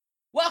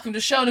welcome to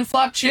Shonen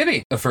Flop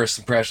Chibi, a First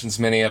Impressions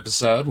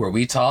mini-episode where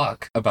we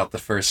talk about the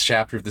first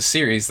chapter of the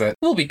series that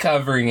we'll be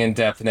covering in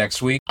depth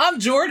next week. I'm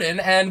Jordan,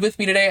 and with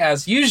me today,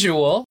 as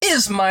usual,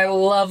 is my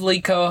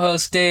lovely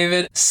co-host,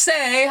 David.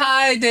 Say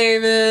hi,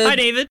 David. Hi,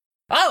 David.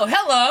 Oh,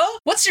 hello.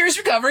 What series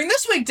are we covering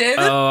this week, David?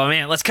 Oh,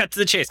 man, let's cut to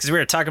the chase, because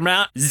we're talking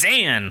about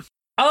Zan.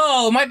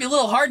 Oh, it might be a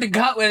little hard to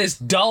cut with his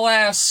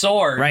dull-ass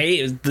sword.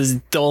 Right? This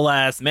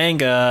dull-ass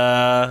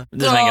manga.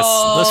 This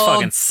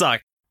fucking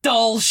sucks.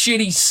 Dull,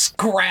 shitty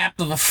scrap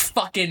of a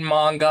fucking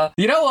manga.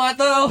 You know what,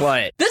 though?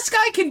 What? This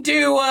guy can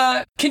do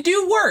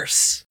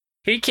worse.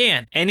 He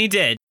can, and he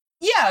did.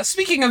 Yeah,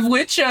 speaking of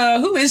which,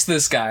 who is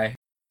this guy?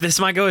 This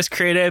manga was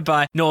created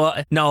by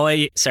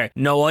Naoya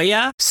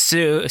Sugurita.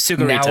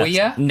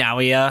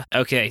 Naoya.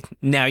 Okay,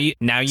 now you.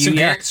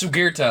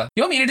 Sugurita.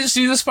 You want me to just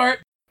do this part?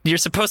 You're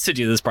supposed to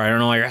do this part. I don't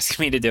know why you're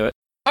asking me to do it.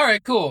 All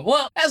right, cool.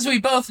 Well, as we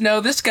both know,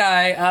 this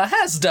guy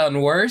has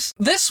done worse.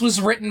 This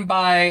was written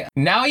by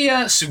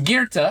Naoya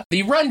Sugurita.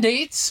 The run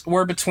dates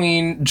were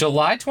between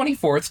July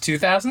 24th,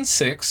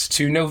 2006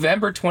 to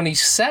November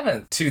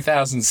 27th,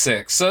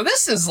 2006. So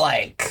this is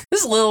a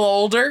little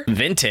older.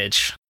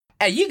 Vintage.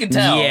 You can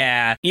tell.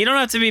 Yeah. You don't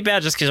have to be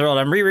bad just because you're old.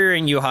 I'm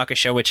rereading Yu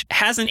Hakusho, which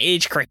hasn't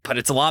aged great, but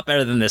it's a lot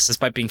better than this,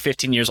 despite being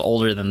 15 years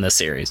older than this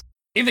series.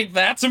 You think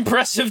that's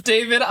impressive,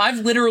 David? I've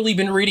literally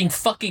been reading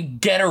fucking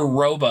Getter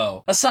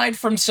Robo. Aside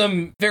from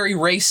some very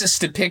racist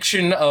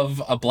depiction of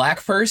a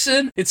black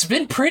person, it's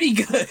been pretty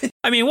good.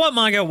 I mean, what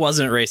manga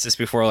wasn't racist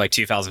before,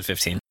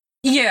 2015?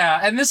 Yeah,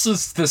 and this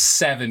was the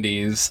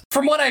 70s.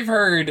 From what I've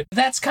heard,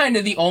 that's kind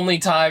of the only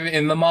time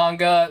in the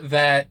manga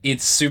that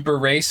it's super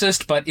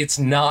racist, but it's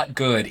not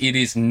good. It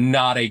is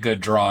not a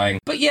good drawing.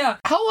 But yeah,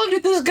 how long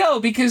did this go?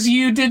 Because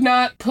you did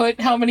not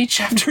put how many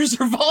chapters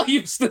or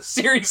volumes the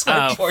series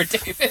went for,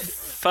 David.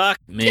 Fuck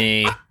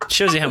me.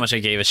 Shows you how much I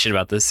gave a shit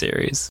about this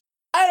series.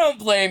 I don't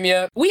blame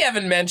you. We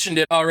haven't mentioned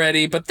it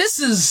already, but this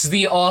is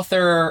the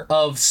author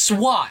of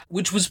SWAT,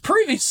 which was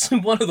previously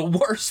one of the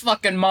worst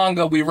fucking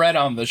manga we read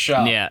on the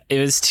show. Yeah, it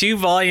was 2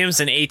 volumes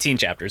and 18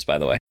 chapters, by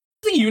the way.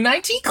 The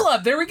U19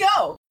 Club, there we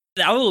go.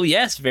 Oh,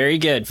 yes, very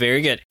good,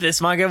 very good.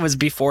 This manga was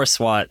before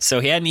SWAT, so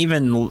he hadn't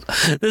even...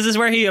 This is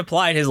where he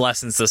applied his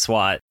lessons to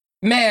SWAT.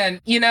 Man,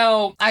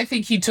 I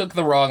think he took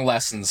the wrong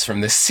lessons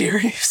from this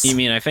series. You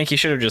mean, I think he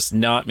should have just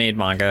not made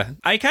manga.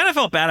 I kind of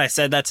felt bad I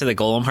said that to the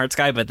Golem Hearts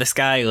guy, but this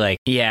guy,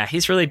 yeah,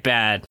 he's really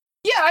bad.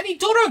 Yeah, I mean,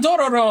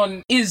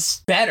 Dorodoron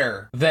is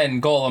better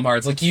than Golem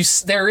Hearts.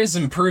 There is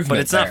improvement. But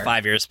it's not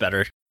 5 years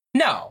better.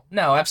 No,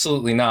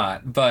 absolutely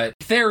not. But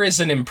there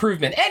is an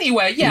improvement.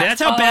 Anyway, yeah.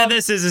 That's how bad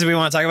this is we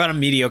want to talk about a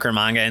mediocre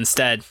manga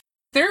instead.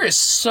 There is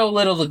so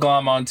little to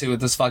glom onto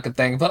with this fucking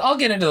thing, but I'll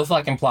get into the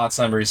fucking plot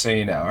summary so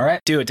you know,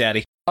 alright? Do it,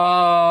 daddy.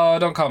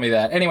 Don't call me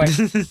that. Anyway,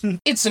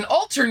 it's an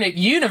alternate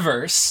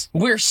universe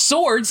where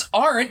swords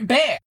aren't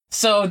banned.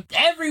 So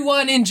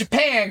everyone in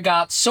Japan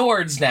got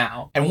swords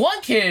now. And one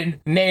kid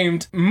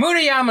named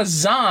Murayama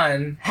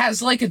Zan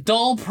has a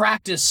dull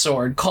practice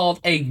sword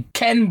called a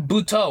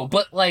Kenbuto.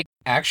 But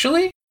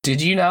actually,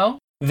 did you know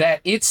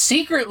that it's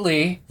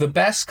secretly the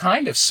best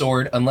kind of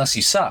sword unless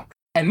you suck?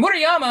 And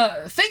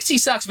Murayama thinks he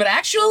sucks, but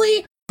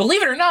actually,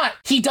 believe it or not,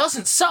 he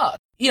doesn't suck.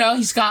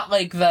 He's got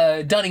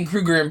the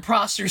Dunning-Kruger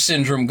imposter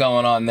syndrome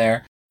going on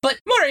there.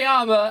 But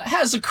Murayama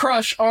has a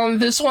crush on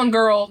this one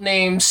girl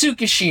named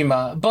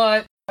Tsukishima,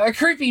 but a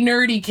creepy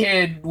nerdy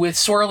kid with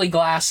swirly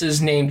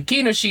glasses named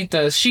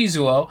Kinoshita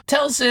Shizuo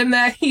tells him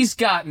that he's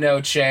got no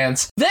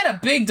chance. Then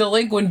a big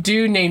delinquent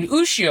dude named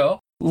Ushio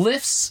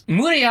lifts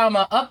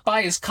Murayama up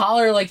by his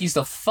collar like he's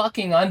the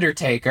fucking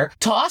Undertaker,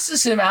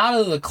 tosses him out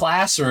of the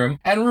classroom,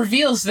 and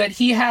reveals that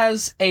he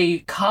has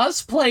a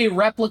cosplay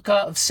replica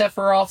of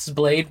Sephiroth's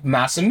blade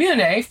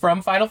Masamune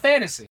from Final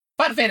Fantasy.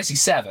 Final Fantasy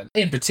VII,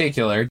 in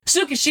particular.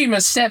 Tsukishima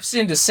steps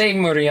in to save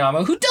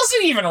Murayama, who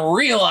doesn't even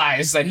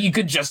realize that he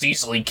could just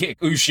easily kick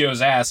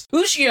Ushio's ass.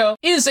 Ushio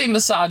is a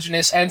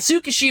misogynist, and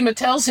Tsukishima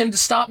tells him to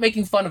stop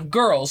making fun of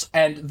girls,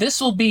 and this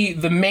will be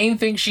the main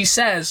thing she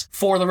says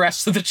for the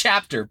rest of the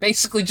chapter.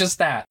 Basically just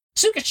that.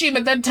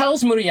 Tsukishima then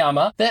tells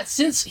Murayama that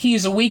since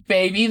he's a weak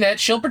baby, that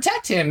she'll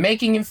protect him,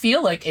 making him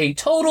feel like a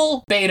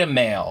total beta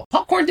male.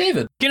 Popcorn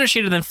David.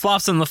 Kinoshita then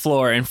flops on the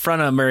floor in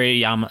front of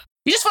Murayama.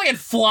 He just fucking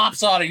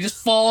flops on it. He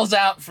just falls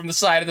out from the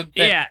side of the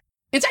bed. Yeah.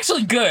 It's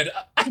actually good.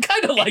 I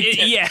kind of liked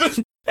it. Yeah.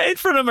 In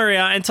front of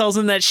Murayama and tells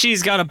him that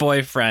she's got a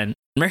boyfriend.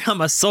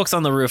 Murayama sulks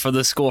on the roof of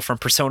the school from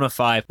Persona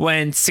 5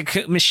 when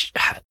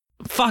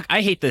Fuck,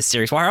 I hate this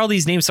series. Why are all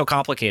these names so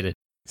complicated?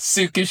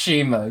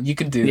 Tsukishima. You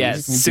can do this.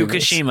 Yeah,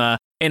 Tsukishima.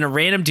 And a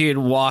random dude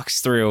walks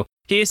through.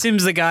 He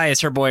assumes the guy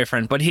is her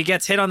boyfriend, but he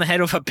gets hit on the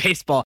head with a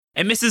baseball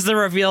and misses the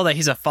reveal that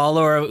he's a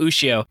follower of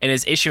Ushio and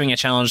is issuing a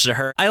challenge to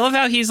her. I love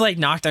how he's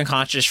knocked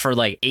unconscious for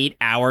 8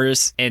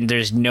 hours and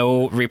there's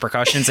no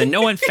repercussions and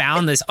no one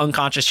found this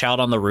unconscious child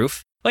on the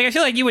roof. I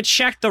feel like you would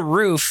check the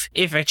roof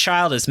if a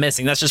child is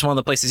missing. That's just one of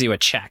the places you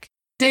would check.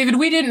 David,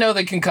 we didn't know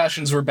that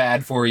concussions were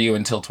bad for you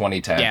until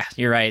 2010. Yeah,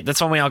 you're right.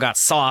 That's when we all got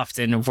soft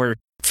and we're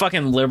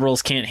fucking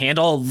liberals can't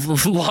handle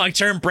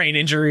long-term brain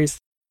injuries.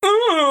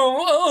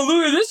 Oh,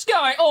 look at this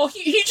guy. Oh,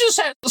 he just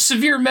had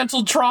severe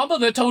mental trauma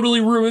that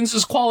totally ruins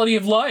his quality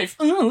of life.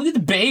 Look at the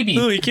baby.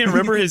 Oh, he can't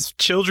remember his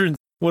children.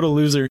 What a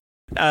loser.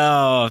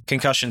 Oh,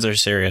 concussions are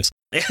serious.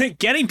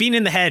 Getting beaten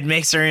in the head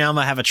makes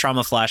Maruyama have a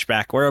trauma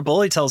flashback where a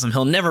bully tells him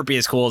he'll never be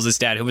as cool as his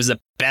dad, who was the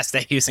best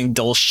at using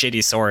dull,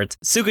 shitty swords.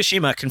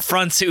 Tsukishima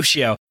confronts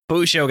Ushio, but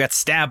Ushio gets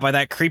stabbed by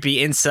that creepy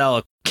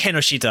incel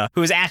Kenoshita,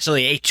 who is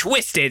actually a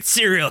twisted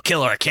serial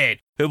killer kid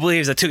who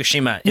believes that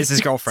Tsukishima is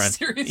his girlfriend.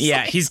 Seriously?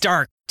 Yeah, he's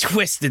dark,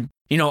 twisted.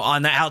 You know,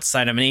 on the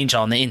outside, I'm an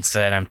angel. On the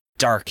inside, I'm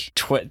dark.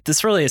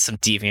 This really is some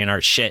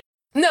DeviantArt shit.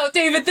 No,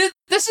 David,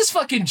 this is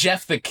fucking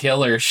Jeff the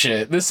Killer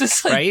shit. This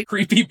is like Right?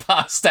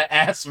 creepypasta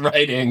ass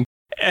writing.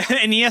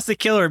 And he has to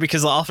kill her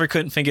because the author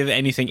couldn't think of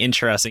anything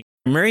interesting.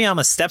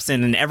 Maruyama steps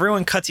in and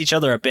everyone cuts each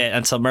other a bit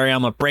until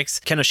Maruyama breaks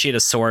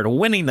Kenoshita's sword,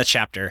 winning the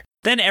chapter.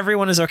 Then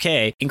everyone is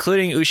okay,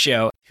 including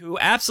Ushio, who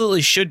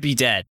absolutely should be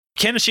dead.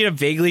 Kenoshita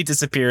vaguely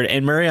disappeared,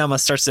 and Maruyama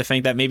starts to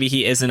think that maybe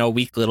he isn't a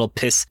weak little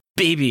piss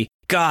baby.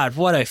 God,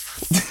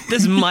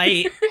 this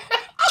might...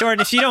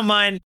 Jordan, if you don't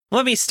mind,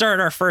 let me start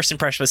our first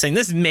impression by saying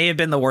this may have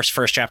been the worst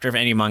first chapter of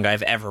any manga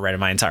I've ever read in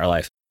my entire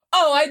life.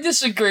 Oh, I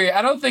disagree.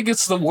 I don't think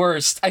it's the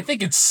worst. I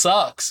think it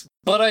sucks.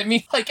 But I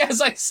mean, like,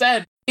 as I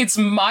said, it's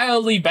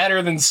mildly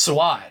better than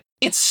SWAT.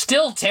 It's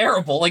still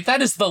terrible. Like,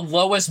 that is the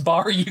lowest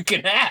bar you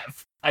can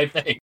have, I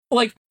think.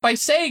 Like, by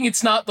saying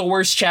it's not the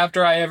worst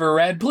chapter I ever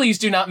read, please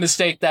do not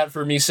mistake that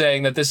for me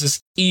saying that this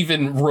is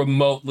even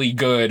remotely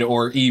good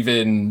or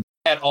even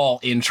at all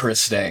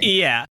interesting.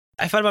 Yeah.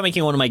 I thought about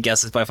making one of my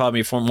guesses, but I thought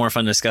it'd be more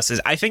fun to discuss this.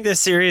 I think this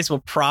series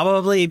will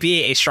probably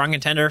be a strong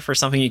contender for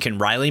something you can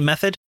Riley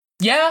method.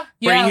 Yeah.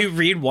 Where you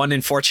read 1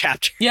 in 4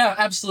 chapters. Yeah,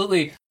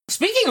 absolutely.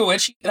 Speaking of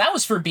which, that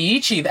was for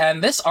Biichi,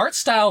 and this art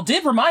style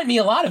did remind me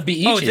a lot of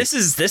Biichi. Oh,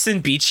 this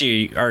and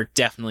Biichi are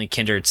definitely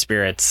kindred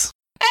spirits.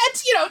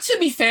 And, you know, to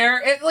be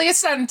fair,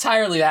 it's not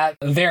entirely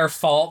their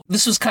fault.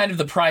 This was kind of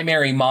the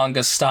primary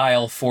manga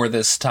style for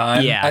this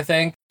time, Yeah. I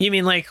think. You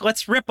mean, like,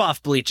 let's rip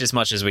off Bleach as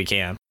much as we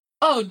can.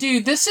 Oh,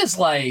 dude, this is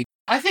like...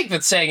 I think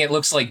that saying it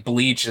looks like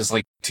Bleach is,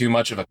 like, too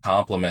much of a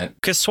compliment.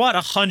 Because SWAT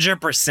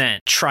 100%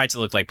 tried to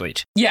look like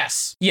Bleach.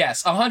 Yes,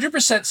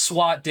 100%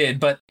 SWAT did,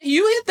 but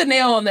you hit the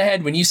nail on the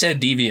head when you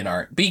said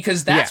DeviantArt,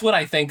 because that's what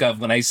I think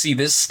of when I see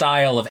this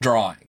style of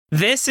drawing.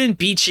 This and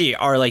Biichi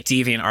are like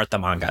DeviantArt the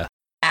manga.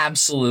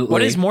 Absolutely.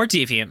 What is more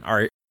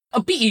DeviantArt?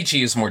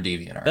 Biichi is more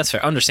DeviantArt. That's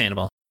fair.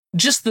 Understandable.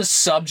 Just the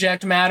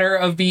subject matter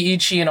of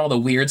Biichi and all the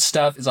weird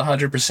stuff is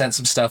 100%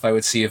 some stuff I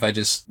would see if I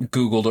just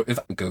Googled, if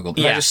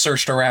I just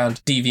searched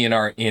around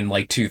DeviantArt in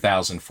like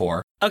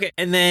 2004. Okay,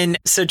 and then,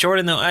 so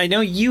Jordan, though, I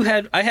know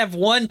I have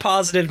one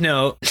positive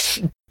note,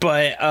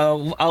 but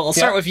I'll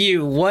start with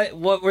you. What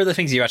were the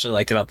things you actually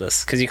liked about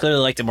this? Because you clearly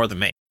liked it more than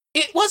me.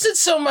 It wasn't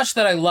so much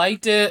that I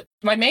liked it.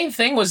 My main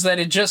thing was that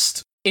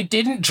it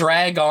didn't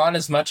drag on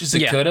as much as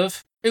it could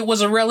have. It was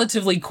a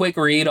relatively quick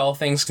read, all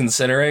things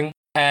considering.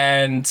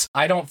 And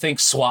I don't think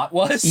SWAT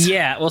was.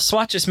 Yeah, well,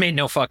 SWAT just made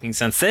no fucking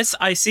sense. This,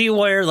 I see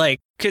where, like,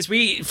 because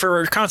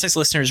for context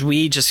listeners,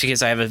 just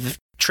because I have a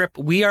trip,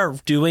 we are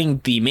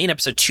doing the main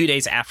episode 2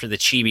 days after the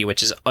Chibi,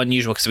 which is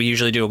unusual because we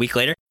usually do a week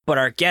later. But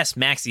our guest,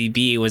 Maxie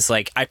B, was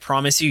like, I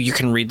promise you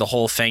can read the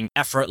whole thing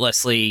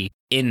effortlessly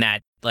in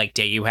that, like,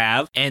 day you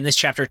have. And this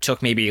chapter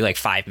took maybe, like,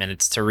 5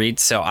 minutes to read.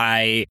 So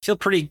I feel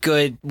pretty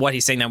good what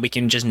he's saying that we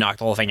can just knock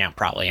the whole thing out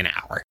probably in an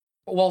hour.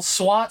 Well,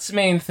 SWAT's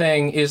main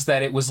thing is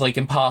that it was, like,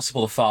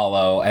 impossible to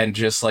follow, and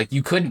just, like,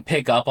 you couldn't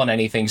pick up on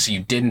anything, so you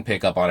didn't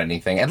pick up on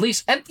anything. At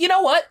least, and you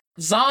know what?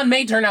 Zahn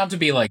may turn out to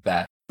be like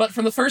that. But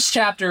from the first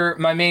chapter,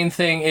 my main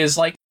thing is,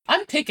 like,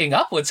 I'm picking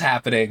up what's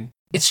happening.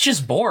 It's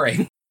just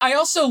boring. I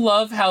also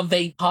love how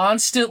they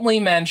constantly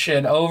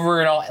mention over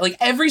and all, like,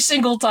 every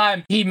single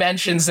time he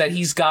mentions that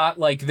he's got,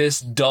 like, this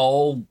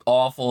dull,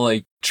 awful,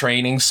 like,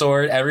 training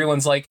sword,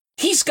 everyone's like,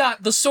 he's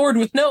got the sword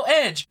with no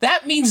edge.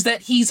 That means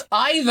that he's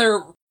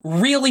either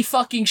really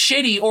fucking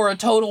shitty or a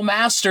total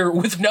master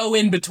with no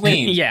in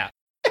between. Yeah.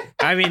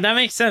 I mean, that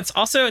makes sense.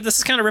 Also, this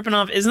is kind of ripping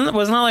off, wasn't that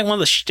like one of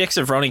the shticks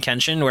of Rurouni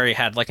Kenshin where he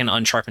had like an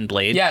unsharpened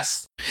blade?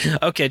 Yes.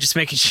 Okay, just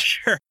making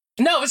sure.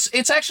 No,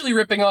 it's actually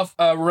ripping off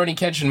Rurouni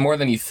Kenshin more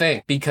than you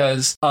think,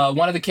 because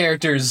one of the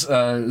characters,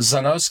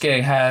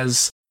 Zanosuke,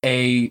 has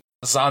a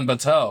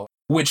Zanbato,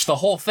 which the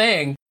whole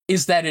thing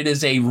is that it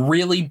is a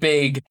really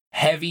big,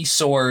 heavy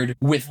sword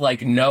with,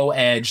 like, no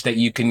edge that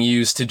you can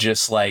use to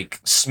just, like,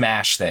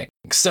 smash things.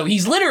 So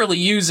he's literally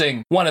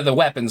using one of the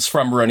weapons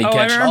from Rurouni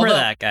Kenshin. I remember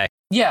that guy.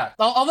 Yeah,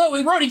 although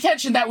with Rurouni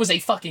Kenshin, that was a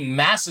fucking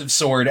massive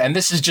sword, and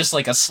this is just,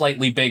 like, a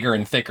slightly bigger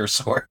and thicker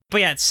sword.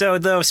 But yeah, so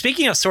though,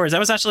 speaking of swords, that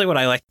was actually what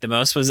I liked the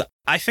most, was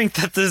I think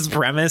that this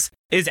premise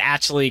is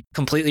actually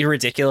completely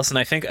ridiculous, and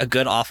I think a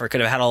good author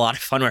could have had a lot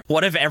of fun with.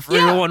 What if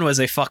everyone was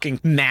a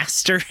fucking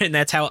master, and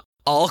that's how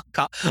all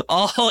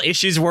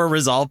issues were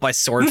resolved by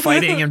sword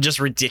fighting in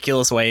just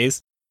ridiculous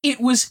ways? It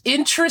was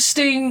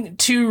interesting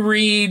to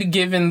read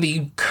given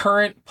the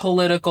current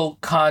political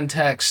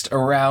context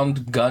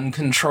around gun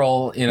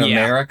control in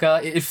America.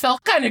 It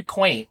felt kind of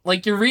quaint.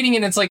 Like, you're reading it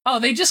and it's like,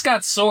 oh, they just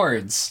got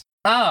swords.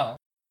 Oh,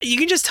 You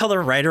can just tell the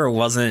writer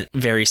wasn't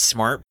very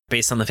smart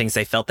based on the things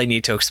they felt they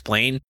need to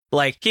explain.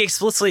 Like, he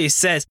explicitly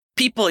says,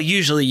 people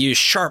usually use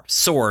sharp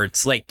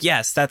swords. Like,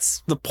 yes,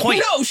 that's the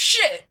point. No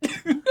shit!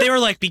 They were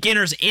like,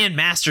 beginners and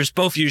masters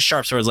both use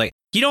sharp swords. Like,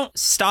 you don't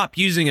stop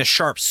using a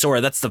sharp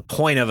sword. That's the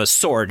point of a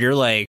sword. You're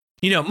like,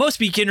 most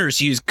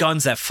beginners use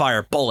guns that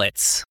fire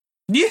bullets.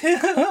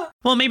 Yeah.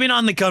 Well, maybe not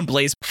in the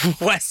Gunblaze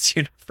West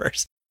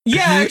universe.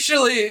 Yeah,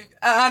 actually,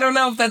 I don't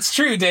know if that's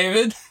true,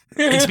 David.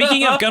 And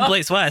speaking of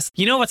Gunblaze West,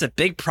 you know what's a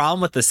big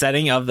problem with the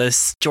setting of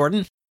this,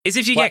 Jordan? Is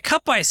if you get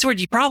cut by a sword,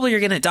 you probably are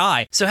going to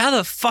die. So how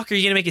the fuck are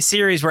you going to make a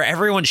series where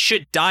everyone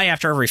should die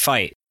after every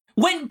fight?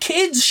 When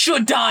kids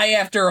should die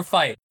after a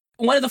fight.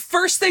 One of the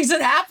first things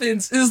that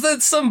happens is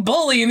that some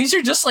bully, and these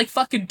are just like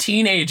fucking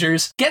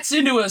teenagers, gets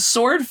into a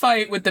sword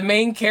fight with the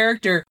main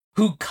character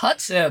who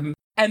cuts him,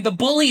 and the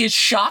bully is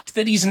shocked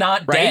that he's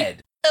not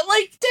dead.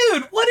 Like,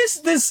 dude, what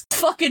is this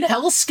fucking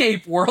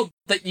hellscape world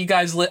that you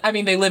guys live? I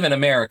mean, they live in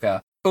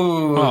America.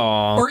 Ooh.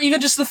 Aww. Or even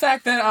just the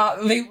fact that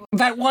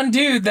that one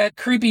dude, that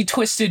creepy,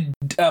 twisted,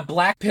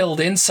 black-pilled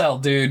incel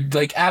dude,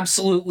 like,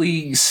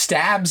 absolutely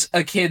stabs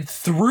a kid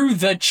through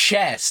the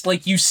chest.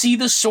 Like, you see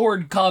the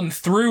sword come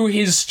through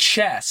his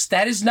chest.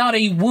 That is not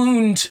a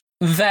wound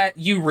that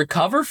you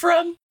recover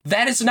from.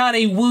 That is not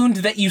a wound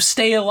that you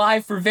stay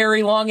alive for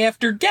very long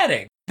after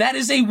getting. That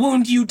is a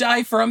wound you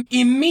die from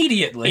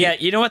immediately. Yeah,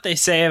 you know what they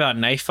say about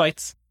knife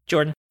fights,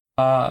 Jordan?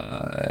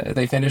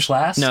 They finish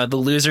last? No, the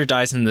loser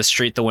dies in the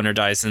street, the winner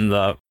dies in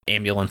the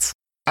ambulance.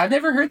 I've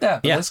never heard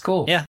that, but that's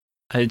cool. Yeah.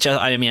 I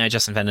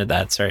just invented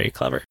that. It's very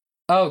clever.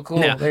 Oh, cool.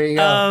 No. There you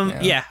go.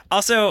 Yeah.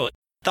 Also,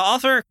 the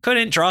author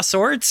couldn't draw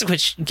swords,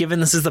 which, given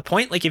this is the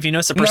point, like, if you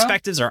notice, the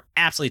perspectives are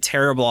absolutely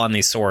terrible on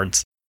these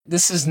swords.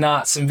 This is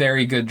not some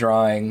very good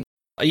drawing.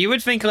 You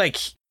would think, like,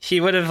 he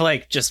would have,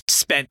 like, just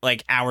spent,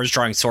 like, hours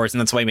drawing swords, and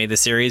that's why he made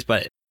this series,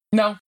 but...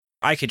 No.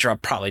 I could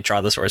probably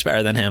draw the swords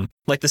better than him.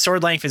 Like, the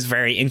sword length is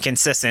very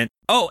inconsistent.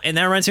 Oh, and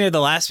that reminds me of the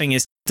last thing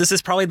is, this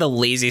is probably the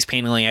laziest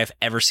paneling I've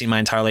ever seen in my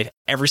entire life.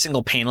 Every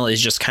single panel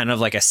is just kind of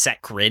like a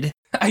set grid.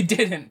 I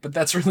didn't, but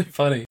that's really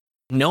funny.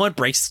 No one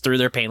breaks through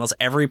their panels.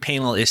 Every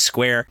panel is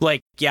square.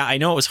 Like, yeah, I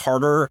know it was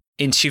harder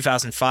in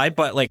 2005,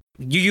 but, like,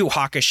 Yu Yu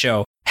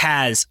Hakusho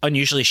has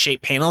unusually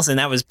shaped panels, and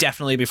that was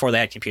definitely before they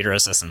had computer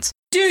assistants.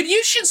 Dude,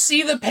 you should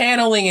see the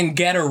paneling in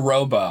Getter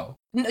Robo.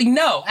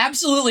 No,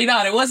 absolutely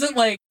not. It wasn't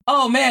like,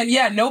 oh man,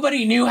 yeah,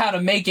 nobody knew how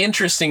to make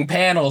interesting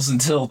panels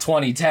until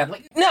 2010.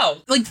 Like, no,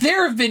 like,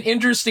 there have been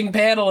interesting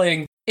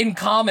paneling in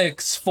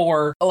comics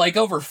for, like,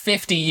 over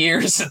 50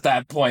 years at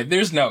that point.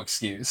 There's no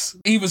excuse.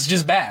 He was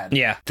just bad.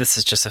 Yeah, this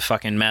is just a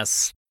fucking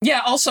mess.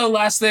 Yeah, also,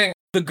 last thing,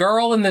 the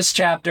girl in this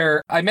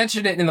chapter, I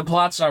mentioned it in the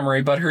plot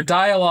summary, but her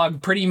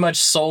dialogue pretty much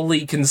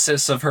solely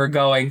consists of her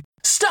going,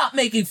 "Stop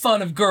making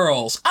fun of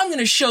girls. I'm going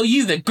to show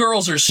you that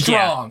girls are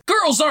strong. Yeah.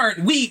 Girls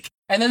aren't weak."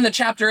 And then the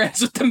chapter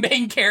ends with the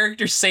main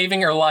character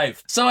saving her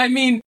life. So, I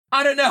mean,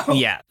 I don't know.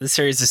 Yeah, the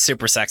series is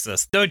super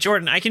sexist. Though,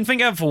 Jordan, I can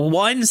think of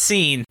one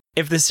scene.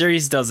 If the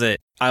series does it,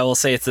 I will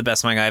say it's the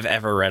best manga I've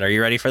ever read. Are you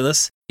ready for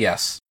this?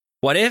 Yes.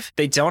 What if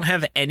they don't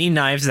have any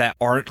knives that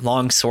aren't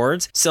long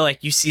swords? So,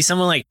 like, you see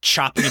someone, like,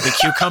 chopping the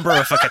cucumber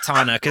with a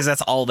katana, because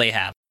that's all they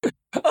have.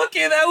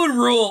 Okay, that would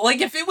rule.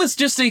 Like, if it was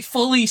just a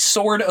fully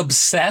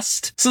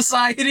sword-obsessed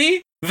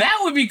society, that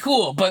would be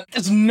cool, but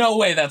there's no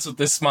way that's what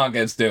this manga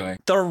is doing.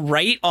 The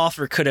right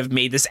author could have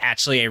made this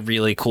actually a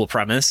really cool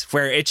premise,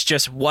 where it's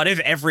just, what if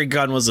every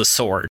gun was a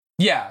sword?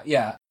 Yeah,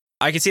 yeah.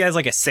 I could see that as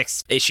like a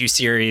 6-issue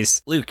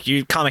series. Luke,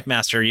 you comic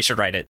master, you should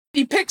write it.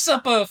 He picks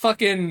up a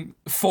fucking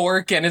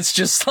fork and it's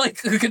just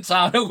like a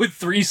katana with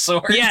 3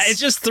 swords. Yeah, it's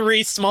just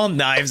 3 small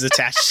knives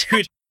attached to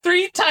it.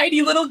 3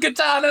 tiny little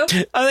katana.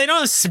 Oh, they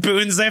don't have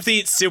spoons. They have to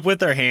eat soup with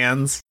their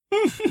hands.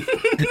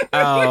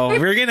 Oh,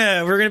 we're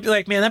gonna be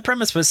like, man, that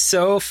premise was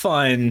so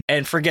fun,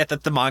 and forget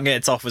that the manga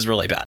itself was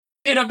really bad.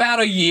 In about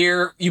a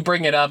year, you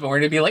bring it up and we're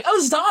gonna be like,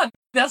 oh, Zod,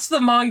 that's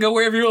the manga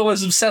where everyone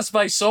was obsessed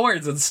by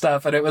swords and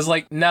stuff. And it was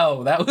like,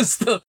 no, that was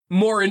the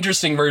more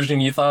interesting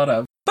version you thought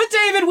of. But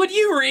David, would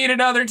you read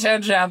another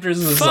 10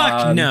 chapters of Zod?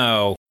 Fuck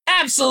no.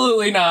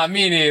 Absolutely not.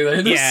 Me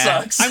neither. This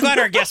sucks. I'm glad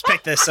our guest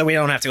picked this so we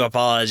don't have to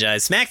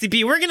apologize. Maxie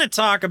B, we're going to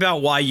talk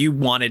about why you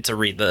wanted to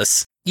read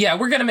this. Yeah,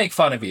 we're going to make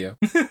fun of you.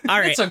 All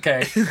right. It's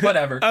okay.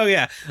 Whatever. Oh,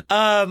 yeah.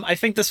 I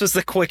think this was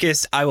the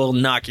quickest I will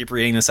not keep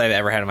reading this I've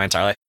ever had in my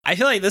entire life. I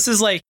feel like this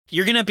is like,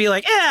 you're going to be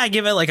like, I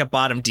give it like a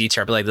bottom D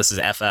tier. But like, this is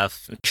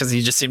FF because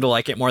you just seem to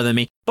like it more than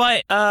me.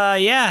 But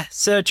yeah.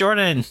 So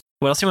Jordan,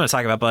 what else do you want to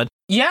talk about, bud?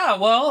 Yeah,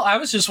 well, I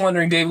was just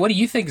wondering, Dave, what do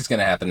you think is going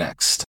to happen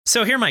next?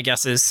 So here are my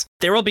guesses.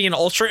 There will be an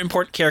ultra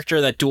important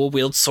character that dual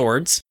wields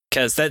swords,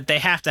 because they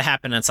have to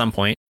happen at some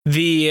point.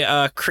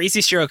 The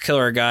crazy serial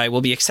killer guy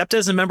will be accepted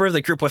as a member of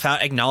the group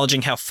without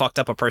acknowledging how fucked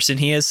up a person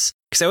he is.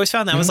 Because I always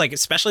found that was like,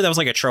 especially that was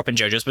like a trope in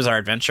JoJo's Bizarre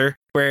Adventure,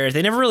 where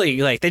they never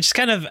really, like, they just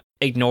kind of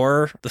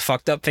ignore the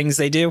fucked up things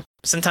they do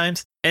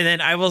sometimes. And then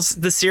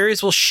the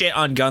series will shit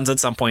on guns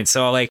at some point.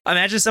 So, like,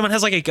 imagine someone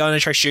has, like, a gun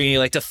and tries shooting you,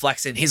 like,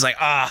 deflects it. And he's like,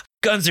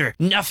 guns are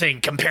nothing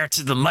compared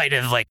to the might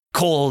of, like,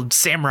 cold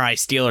samurai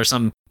steel or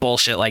some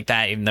bullshit like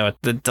that, even though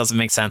that doesn't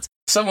make sense.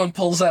 someone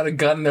pulls out a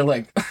gun and they're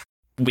like, that's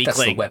the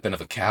Weakling. weapon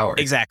of a coward.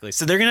 Exactly.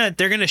 So they're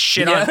gonna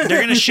shit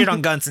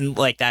on guns and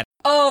like that.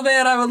 Oh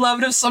man, I would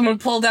love it if someone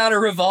pulled out a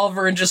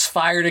revolver and just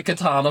fired a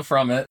katana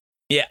from it.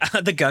 Yeah,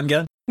 the gun.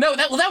 No,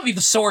 that would be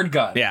the sword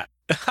gun. Yeah.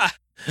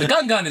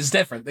 The gun is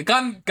different. The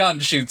gun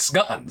shoots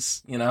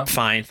guns, you know?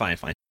 Fine.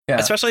 Yeah.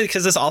 Especially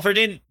because this author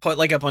didn't put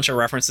like a bunch of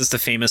references to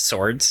famous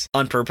swords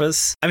on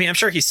purpose. I mean, I'm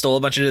sure he stole a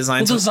bunch of Well,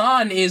 designs. the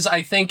Zan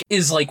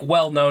is like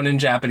well known in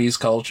Japanese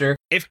culture.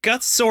 If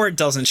Guts' sword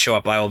doesn't show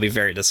up, I will be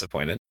very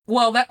disappointed.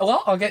 Well,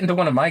 I'll get into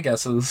one of my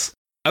guesses.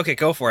 Okay,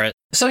 go for it.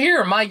 So here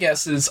are my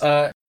guesses.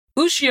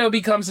 Ushio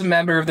becomes a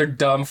member of their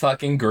dumb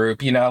fucking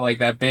group, you know, like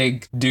that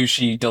big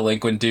douchey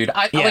delinquent dude.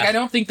 I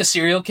don't think the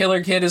serial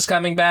killer kid is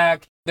coming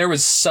back. There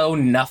was so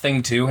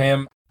nothing to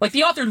him. Like,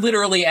 the author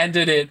literally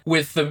ended it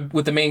with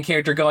the main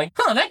character going,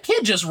 that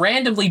kid just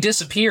randomly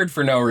disappeared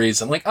for no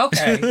reason. Like,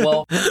 okay,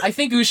 well, I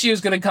think Ushio's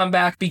gonna come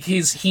back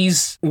because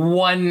he's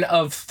one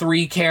of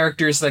 3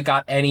 characters that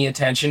got any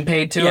attention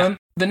paid to him.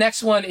 The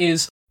next one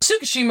is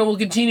Tsukishima will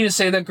continue to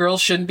say that girls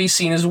shouldn't be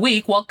seen as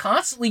weak while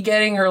constantly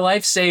getting her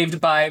life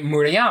saved by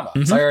Murayama.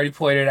 Mm-hmm. So I already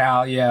pointed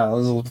out,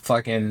 this is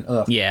fucking,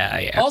 ugh.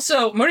 Yeah.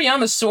 Also,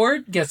 Murayama's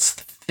sword gets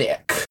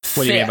thick.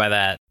 What do you mean by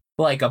that?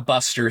 Like a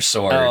buster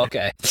sword. Oh,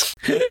 okay.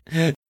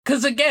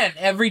 Because again,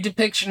 every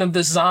depiction of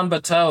this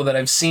Zanbato that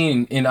I've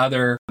seen in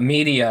other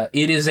media,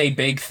 it is a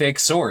big, thick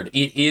sword.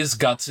 It is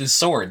Guts'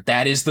 sword.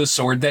 That is the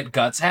sword that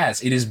Guts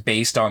has. It is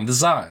based on the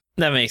Zan.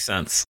 That makes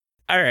sense.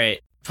 All right.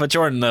 But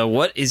Jordan, though,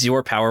 what is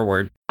your power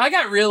word? I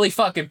got really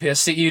fucking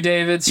pissed at you,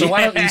 David, so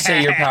why don't you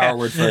say your power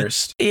word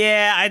first?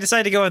 Yeah, I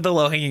decided to go with the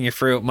low-hanging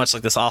fruit, much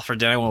like this author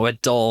did. I went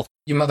with dull.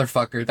 You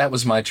motherfucker, that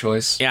was my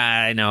choice. Yeah,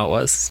 I know it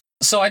was.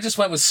 So I just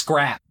went with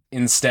scrap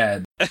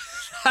instead.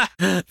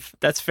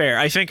 That's fair.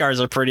 I think ours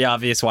are pretty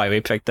obvious why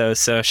we picked those.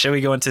 So should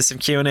we go into some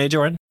Q&A,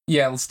 Jordan?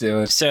 Yeah, let's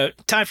do it. So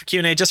time for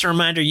Q&A. Just a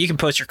reminder, you can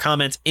post your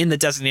comments in the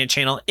designated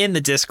channel in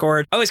the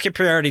Discord. Always give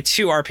priority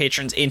to our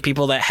patrons and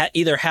people that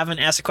either haven't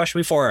asked a question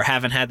before or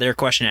haven't had their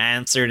question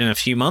answered in a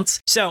few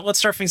months. So let's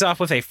start things off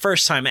with a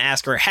first-time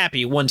asker,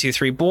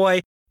 Happy123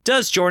 Boy.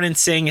 Does Jordan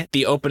sing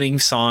the opening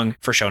song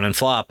for Shonen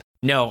Flop?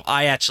 No,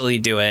 I actually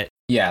do it.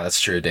 Yeah, that's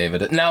true,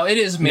 David. No, it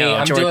is me. No,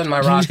 I'm doing my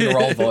rock and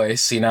roll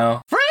voice, you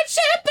know?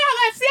 Friendship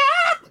power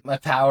flop! My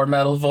power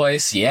metal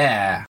voice,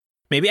 yeah.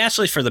 Maybe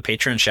actually for the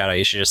patron shout out,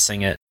 you should just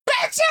sing it.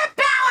 Friendship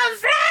power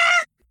flop!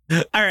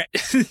 All right.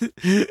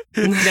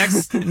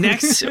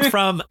 Next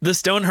from the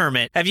Stone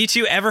Hermit. Have you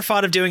two ever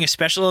thought of doing a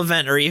special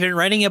event or even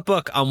writing a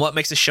book on what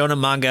makes a shonen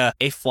manga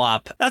a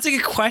flop? That's a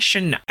good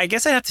question. I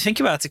guess I'd have to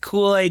think about it. It's a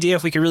cool idea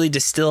if we could really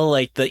distill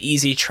like the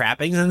easy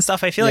trappings and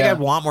stuff. I feel like I'd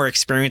want more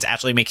experience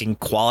actually making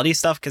quality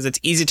stuff because it's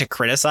easy to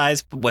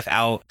criticize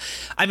without.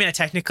 I mean,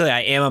 technically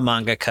I am a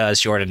mangaka,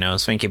 as Jordan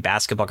knows. Thank you,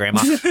 basketball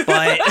grandma.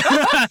 But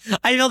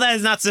I feel that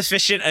is not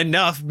sufficient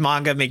enough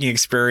manga making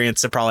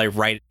experience to probably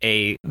write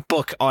a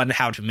book on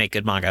how to make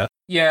good manga.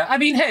 Yeah, I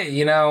mean, hey,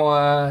 you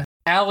know,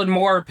 Alan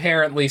Moore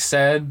apparently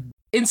said,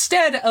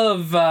 instead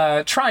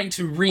of trying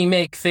to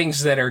remake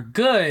things that are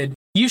good,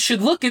 you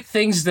should look at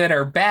things that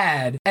are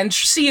bad and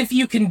see if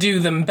you can do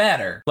them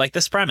better. Like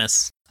this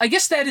premise. I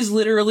guess that is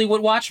literally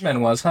what Watchmen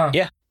was, huh?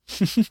 Yeah.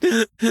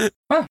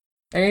 Huh,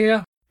 there you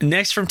go.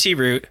 Next from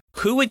T-Root,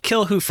 who would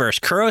kill who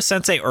first,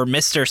 Kuro-sensei or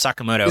Mr.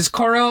 Sakamoto? Is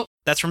Koro...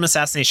 That's from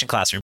Assassination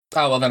Classroom.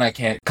 Oh, well, then I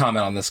can't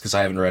comment on this because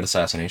I haven't read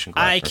Assassination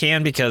Classroom. I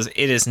can because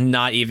it is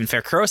not even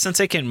fair.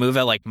 Kuro-sensei can move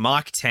at like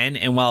Mach 10,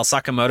 and while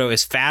Sakamoto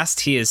is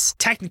fast, he is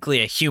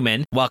technically a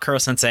human, while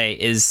Kuro-sensei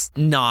is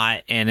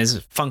not and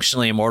is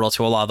functionally immortal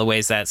to a lot of the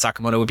ways that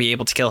Sakamoto would be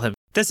able to kill him.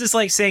 This is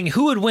like saying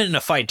who would win in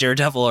a fight,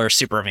 Daredevil or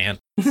Superman?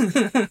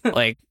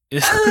 Like...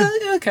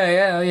 okay,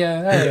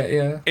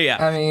 yeah. Yeah.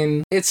 I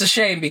mean, it's a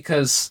shame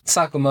because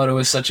Sakamoto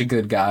is such a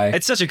good guy.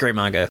 It's such a great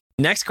manga.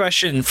 Next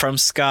question from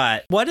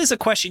Scott. What is a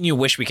question you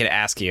wish we could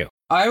ask you?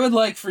 I would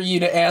like for you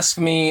to ask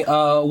me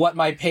what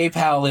my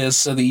PayPal is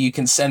so that you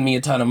can send me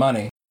a ton of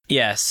money.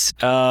 Yes.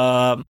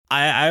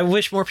 I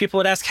wish more people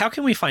would ask, how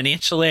can we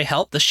financially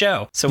help the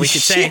show? So we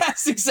could say,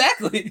 yes,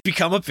 exactly.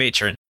 Become a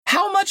patron.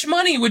 How much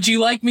money would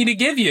you like me to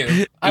give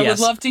you? I would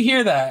love to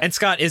hear that. And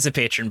Scott is a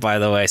patron, by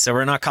the way, so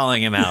we're not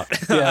calling him out.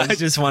 Yes. I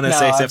just want to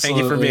say so. Absolutely. Thank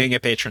you for being a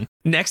patron.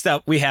 Next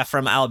up, we have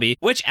from Albie.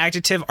 Which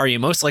adjective are you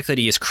most likely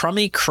to use?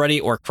 Crummy, cruddy,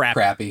 or crap?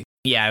 Crappy.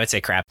 Yeah, I would say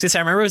crap. Because I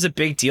remember it was a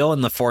big deal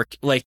in the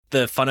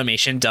the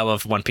Funimation dub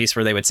of One Piece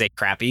where they would say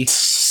crappy.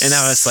 And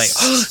I was like,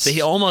 oh,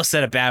 they almost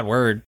said a bad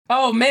word.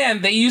 Oh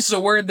man, they used a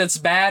word that's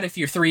bad if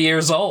you're 3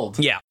 years old.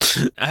 Yeah.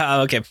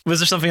 Okay. Was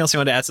there something else you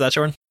wanted to add to that,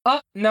 Jordan?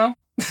 No.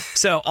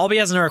 So, Albie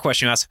has another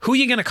question. He asks, who are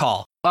you going to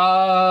call?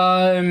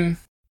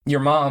 Your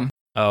mom.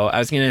 Oh, I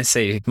was going to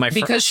say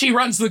because she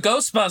runs the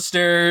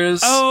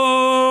Ghostbusters.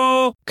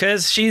 Oh,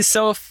 because she's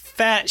so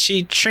fat,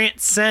 she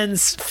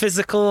transcends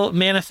physical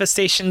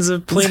manifestations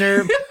of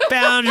planar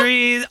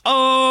boundaries.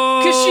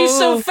 Oh. Because she's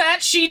so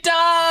fat, she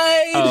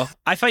died. Oh,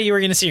 I thought you were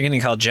going to say you're going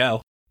to call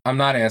Joe. I'm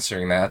not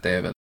answering that,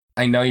 David.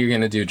 I know you're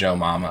gonna do Joe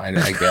Mama.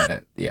 I get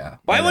it. Yeah.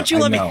 Why won't you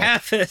let me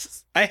have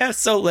this? I have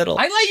so little.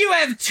 I let you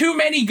have too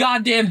many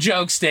goddamn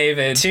jokes,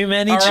 David. Too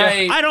many jokes.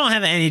 Right. I don't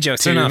have any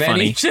jokes. They're not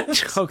funny.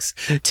 Jokes.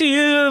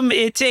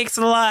 It takes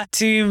a lot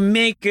to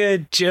make a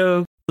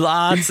joke.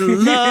 Lots of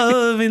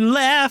love and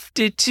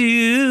laughter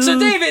too. So,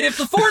 David, if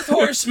the fourth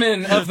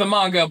horseman of the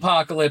manga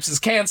apocalypse is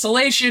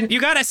cancellation,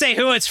 you gotta say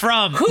who it's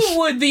from. Who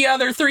would the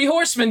other three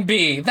horsemen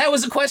be? That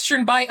was a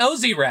question by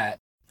Ozzy Rat.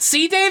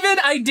 See, David,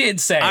 I did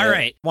say All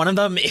right. One of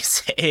them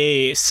is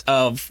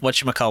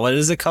whatchamacall. What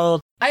is it called?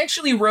 I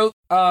actually wrote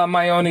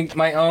my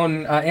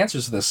own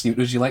answers to this.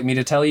 Would you like me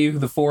to tell you who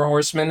the four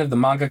horsemen of the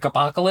manga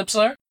apocalypse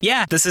are?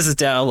 Yeah, this is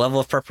a level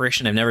of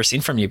preparation I've never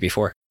seen from you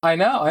before. I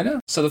know.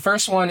 So the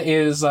first one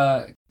is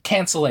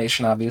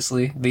cancellation,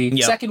 obviously.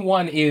 The second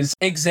one is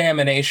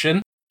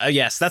examination.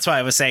 Yes, that's why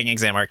I was saying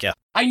exam arc, yeah.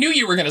 I knew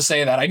you were going to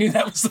say that. I knew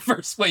that was the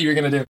first what you were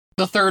going to do.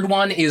 The third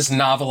one is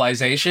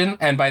novelization,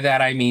 and by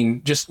that I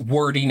mean just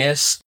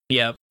wordiness.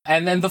 Yep.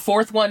 And then the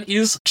fourth one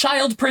is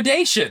child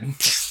predation.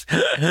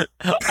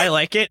 I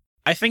like it.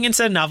 I think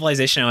instead of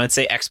novelization, I would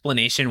say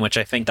explanation, which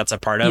I think that's a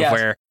part of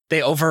where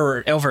they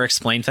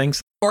over-explain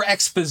things. Or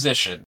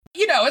exposition.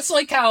 You know, it's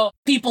like how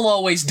people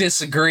always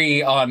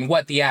disagree on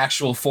what the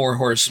actual four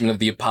horsemen of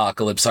the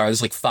apocalypse are.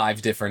 There's like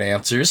 5 different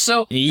answers.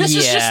 So this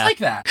is just like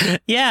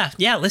that.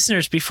 Yeah,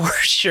 listeners, be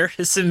sure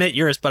to submit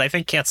yours, but I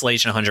think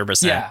cancellation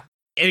 100%. Yeah.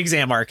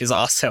 Exam arc is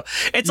also...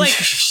 It's like...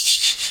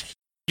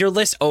 Your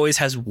list always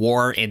has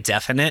war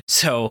indefinite,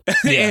 so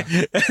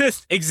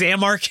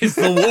exam arc is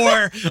the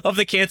war of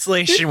the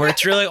cancellation, where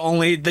it's really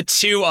only the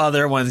 2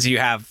 other ones you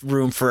have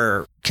room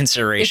for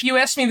consideration. If you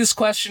asked me this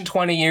question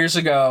 20 years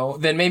ago,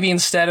 then maybe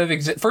instead of...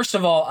 First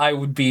of all, I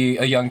would be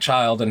a young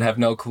child and have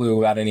no clue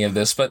about any of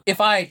this, but if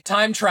I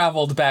time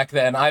traveled back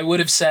then, I would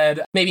have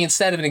said maybe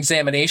instead of an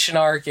examination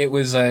arc, it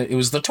was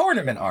the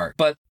tournament arc.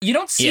 But you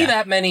don't see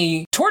that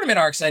many tournament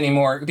arcs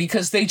anymore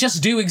because they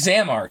just do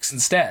exam arcs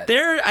instead.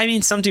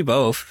 Some do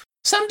both.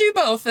 Some do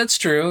both, that's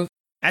true.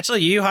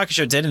 Actually, Yu Yu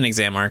Hakusho did an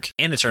exam arc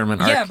and a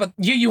tournament arc. Yeah, but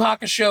Yu Yu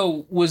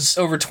Hakusho was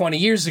over 20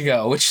 years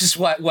ago, which is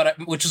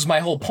which was my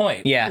whole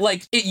point. Yeah.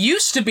 Like, it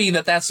used to be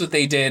that's what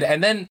they did,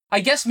 and then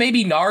I guess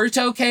maybe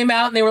Naruto came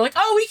out and they were like,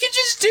 oh, we could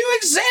just do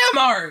exam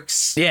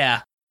arcs!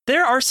 Yeah.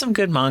 There are some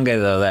good manga,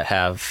 though, that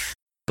have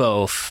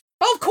both.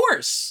 Oh, of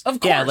course.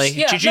 Yeah, like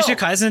Jujutsu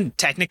Kaisen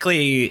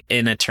technically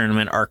in a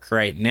tournament arc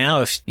right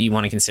now, if you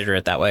want to consider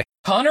it that way.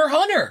 Hunter x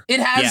Hunter.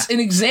 It has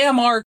an exam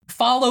arc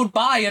followed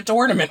by a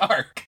tournament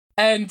arc.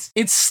 And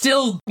it's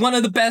still one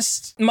of the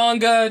best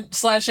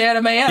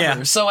manga/anime ever.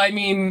 Yeah. So, I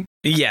mean...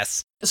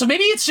 Yes. So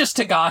maybe it's just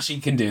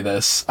Togashi can do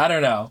this. I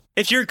don't know.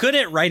 If you're good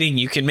at writing,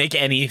 you can make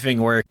anything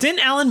work.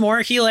 Didn't Alan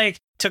Moore, he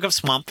took up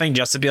Swamp Thing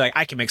just to be like,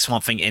 I can make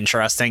Swamp Thing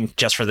interesting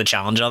just for the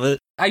challenge of it?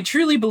 I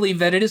truly believe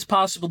that it is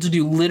possible to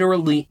do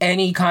literally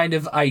any kind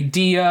of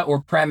idea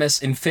or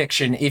premise in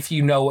fiction if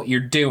you know what you're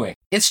doing.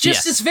 It's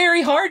just, it's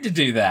very hard to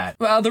do that.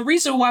 Well, the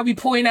reason why we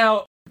point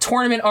out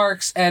tournament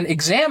arcs and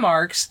exam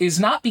arcs is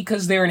not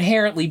because they're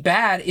inherently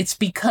bad, it's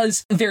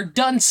because they're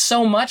done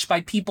so much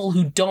by people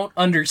who don't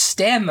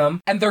understand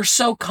them, and they're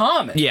so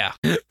common. Yeah,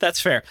 that's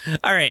fair.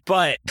 All right,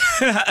 but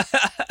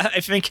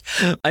I think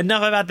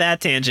enough about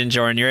that tangent,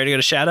 Jordan. You ready to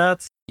go to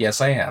shoutouts? Yes,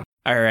 I am.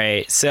 All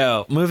right,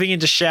 so moving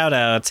into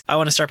shoutouts, I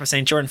want to start by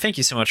saying, Jordan, thank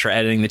you so much for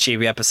editing the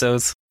Chibi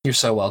episodes. You're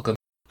so welcome.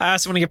 I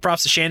also want to give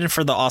props to Shannon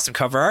for the awesome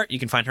cover art. You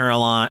can find her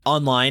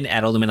online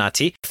at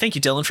Illuminati. Thank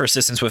you, Dylan, for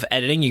assistance with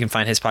editing. You can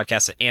find his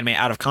podcast at Anime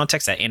Out of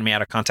Context at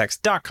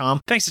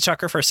animeoutofcontext.com. Thanks to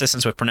Tucker for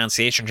assistance with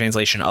pronunciation,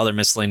 translation, and other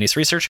miscellaneous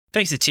research.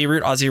 Thanks to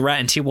T-Root, Ozzy Rat,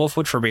 and T.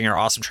 Wolfwood for being our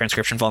awesome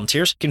transcription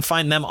volunteers. You can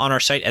find them on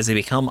our site as they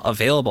become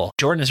available.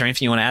 Jordan, is there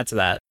anything you want to add to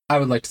that? I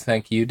would like to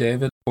thank you,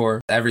 David,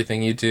 for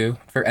everything you do,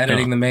 for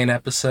editing the main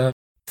episode.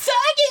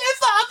 Thank you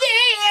for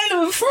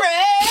being a friend!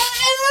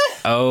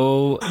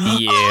 Oh,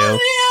 you.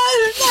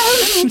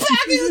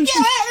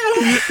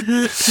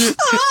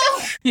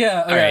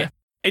 Yeah, okay. All right.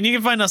 And you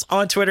can find us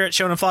on Twitter at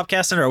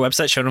ShonenFlopcast and our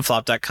website,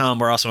 ShonenFlop.com.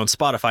 We're also on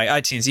Spotify,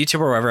 iTunes,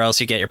 YouTube, or wherever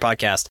else you get your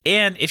podcast.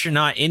 And if you're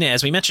not in it,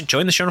 as we mentioned,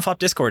 join the Shonen Flop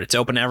Discord. It's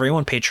open to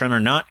everyone, Patreon or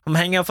not. Come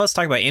hang out with us,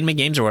 talk about anime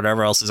games or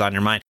whatever else is on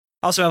your mind.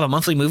 Also have a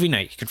monthly movie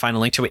night. You can find a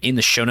link to it in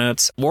the show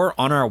notes or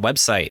on our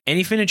website. And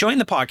if you're enjoying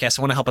the podcast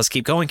and want to help us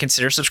keep going,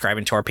 consider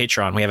subscribing to our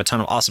Patreon. We have a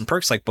ton of awesome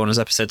perks like bonus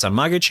episodes on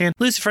Mago-chan,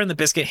 Lucifer and the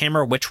Biscuit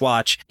Hammer, Witch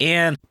Watch,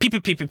 and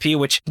PPPPP,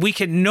 which we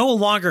can no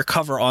longer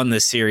cover on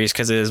this series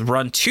because it has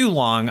run too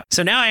long.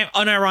 So now I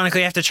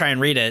unironically have to try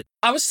and read it.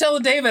 I was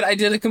telling David I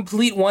did a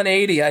complete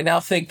 180. I now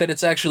think that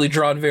it's actually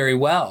drawn very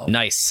well.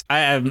 Nice.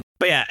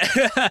 But yeah,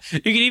 you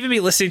can even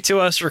be listening to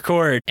us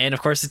record. And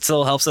of course, it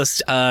still helps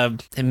us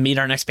meet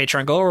our next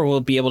Patreon goal, where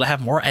we'll be able to have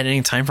more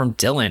editing time from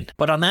Dylan.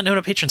 But on that note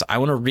of patrons, I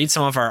want to read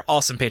some of our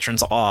awesome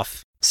patrons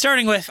off.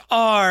 Starting with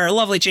our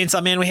lovely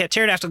Chainsaw Man, we have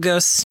Pterodactyl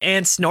Ghosts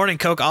and Snorting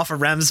Coke off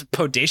of Rem's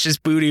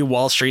Bodacious Booty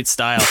Wall Street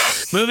style.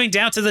 Moving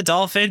down to the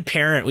Dolphin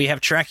Parent, we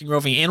have Tracking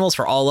Roving Animals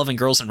for All Loving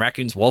Girls and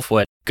Raccoons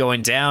Wolfwood.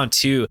 Going down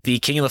to the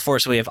King of the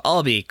Force, we have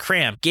Albie,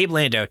 Cram, Gabe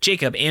Lando,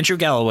 Jacob, Andrew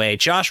Galloway,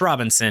 Josh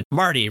Robinson,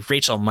 Marty,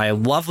 Rachel, my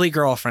lovely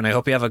girlfriend. I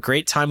hope you have a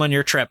great time on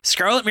your trip.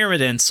 Scarlett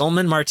Myrmidon,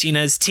 Solomon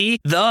Martinez, T,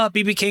 the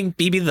BB King,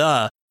 BB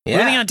the. Yeah.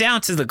 Moving on down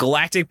to the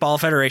Galactic Ball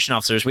Federation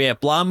officers, we have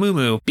Blah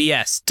Moo,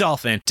 BS,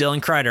 Dolphin, Dylan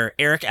Kreider,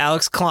 Eric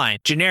Alex Klein,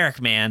 Generic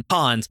Man,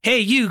 Hans,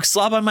 Hey You,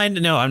 Slob on My...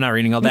 No, I'm not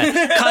reading all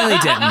that.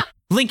 Kylie Denton,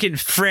 Lincoln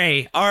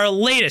Frey, our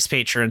latest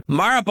patron,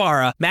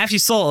 Marabara, Matthew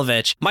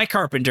Solovich, Mike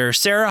Carpenter,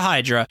 Sarah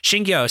Hydra,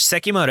 Shingyo,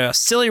 Sekimoto,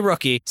 Silly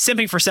Rookie,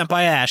 Simping for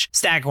Senpai Ash,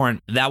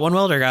 Staghorn, That One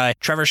Welder Guy,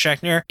 Trevor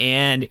Schechner,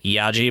 and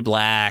Yaji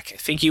Black.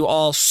 Thank you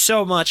all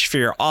so much for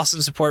your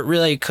awesome support.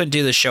 Really couldn't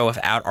do this show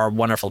without our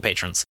wonderful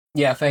patrons.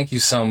 Yeah, thank you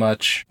so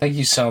much. Thank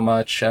you so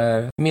much.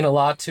 You mean a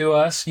lot to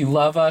us. You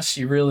love us.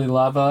 You really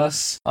love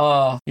us.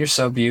 Oh, you're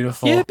so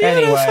beautiful. You're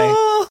beautiful.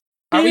 Anyway,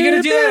 are we going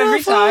to do that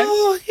every time?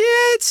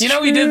 It's you know,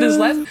 true. we did this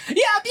last...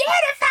 You're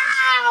beautiful!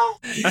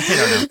 I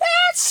don't know.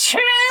 That's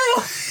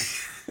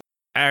true!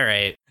 All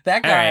right.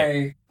 That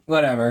guy,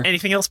 whatever.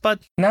 Anything else, bud?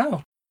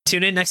 No.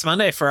 Tune in next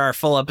Monday for our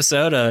full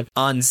episode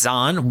on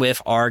Zahn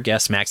with our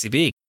guest, Maxie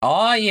B.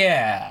 Oh,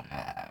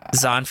 yeah.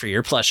 Zahn, for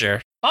your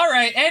pleasure. All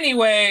right,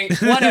 anyway,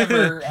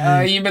 whatever.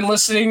 You've been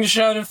listening to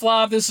Shonen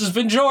Flop. This has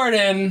been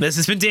Jordan. This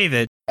has been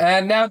David.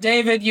 And now,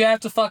 David, you have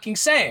to fucking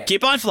say it.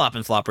 Keep on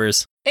flopping,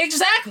 floppers.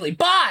 Exactly.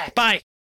 Bye. Bye.